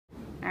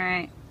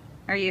Alright.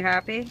 Are you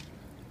happy?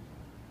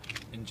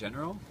 In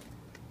general,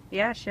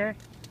 Yeah, sure.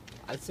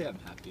 I'd say I'm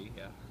happy,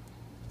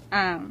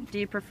 yeah. Do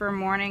you prefer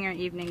morning or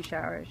evening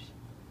showers?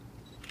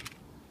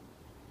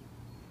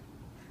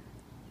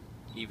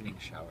 Evening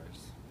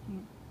showers.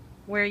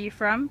 Where are you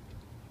from?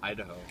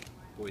 Idaho.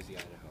 Boise,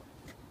 Idaho.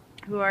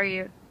 Who are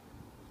you?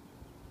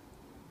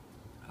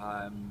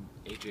 I'm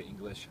AJ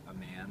English, a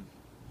man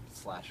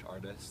 /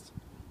 artist.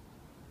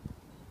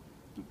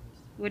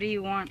 What do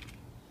you want?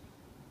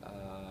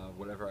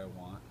 Whatever I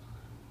want.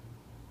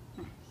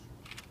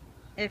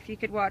 If you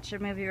could watch a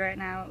movie right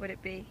now, what would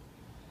it be?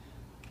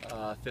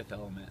 Fifth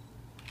Element.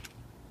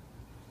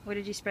 What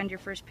did you spend your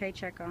first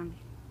paycheck on?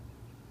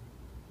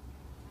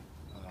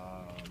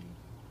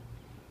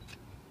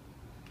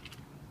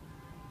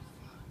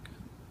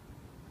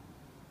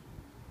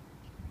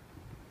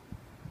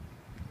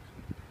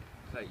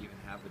 Did I even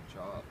have a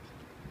job?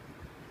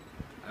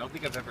 I don't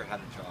think I've ever had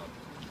a job.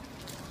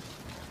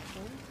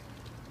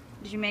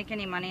 Did you make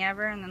any money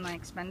ever and then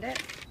like spend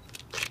it?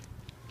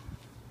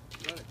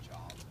 Not a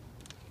job.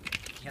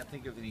 I can't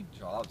think of any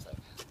jobs I've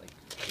had, like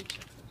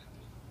paychecks I've had.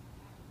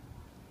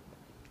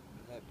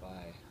 What did I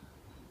buy?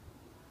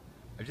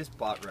 I just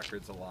bought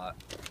records a lot.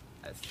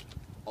 As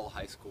all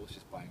high school was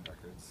just buying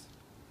records,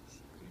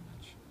 pretty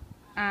much.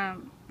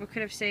 What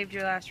could have saved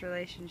your last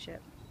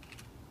relationship?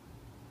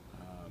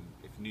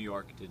 If New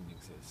York didn't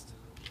exist.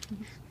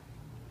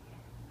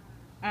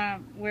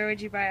 Where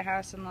would you buy a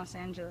house in Los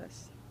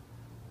Angeles?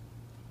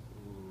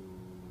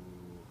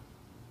 Ooh,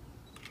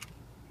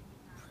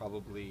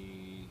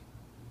 probably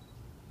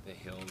the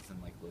hills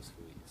and like Los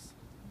Feliz.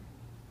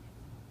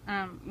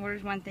 What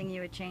is one thing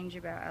you would change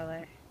about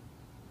LA?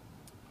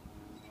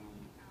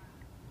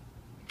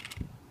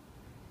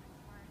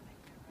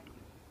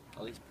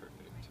 LA's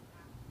perfect.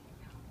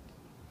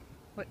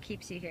 What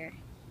keeps you here?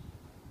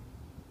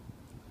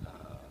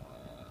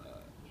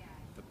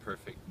 The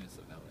perfectness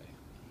of LA.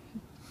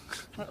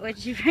 What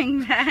would you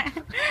bring back?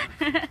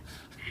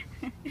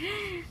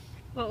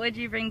 What would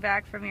you bring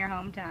back from your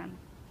hometown?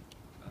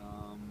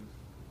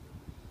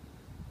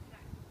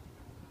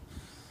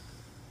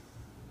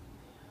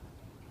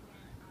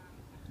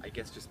 I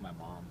guess just my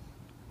mom.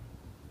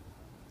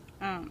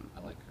 I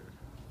like her.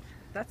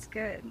 That's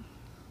good.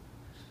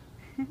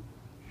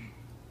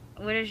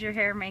 What does your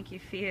hair make you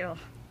feel?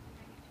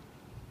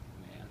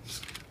 Man.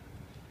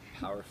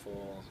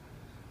 Powerful.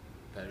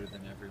 Better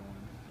than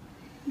everyone.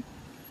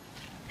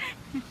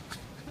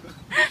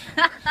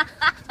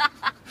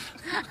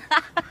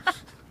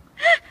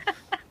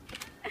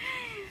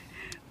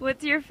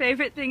 What's your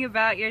favorite thing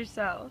about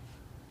yourself?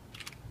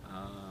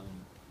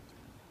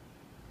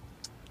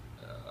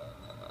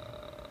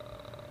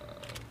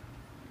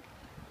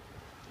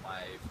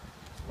 My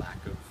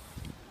lack of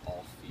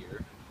all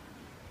fear.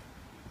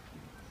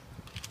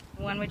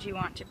 When would you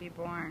want to be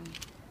born?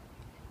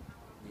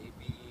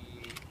 Maybe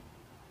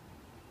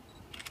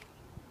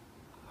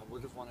I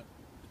would have wanted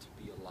to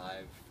be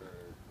alive for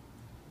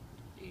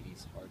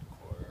 80s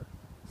hardcore.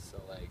 So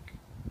like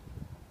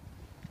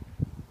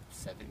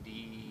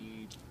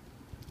 70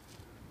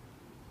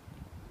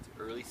 to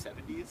early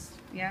 70s.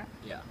 Yeah?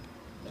 Yeah,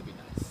 that'd be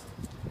nice.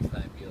 So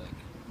then I'd be like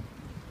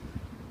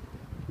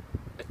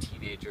a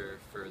teenager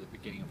for the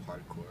beginning of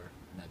hardcore,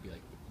 and that'd be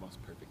like the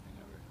most perfect thing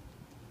ever.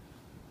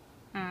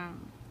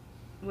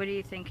 What do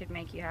you think could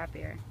make you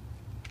happier?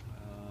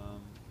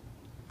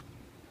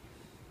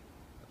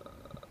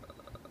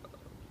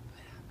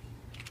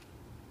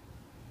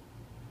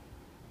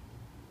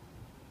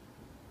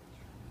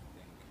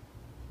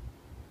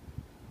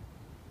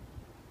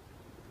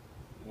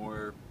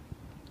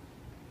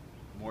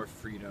 More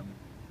freedom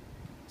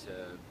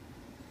to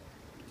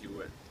do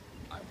what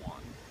I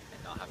want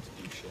and not have to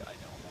do shit I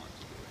don't want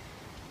to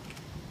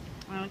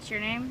do. What's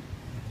your name?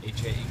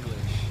 AJ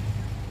English.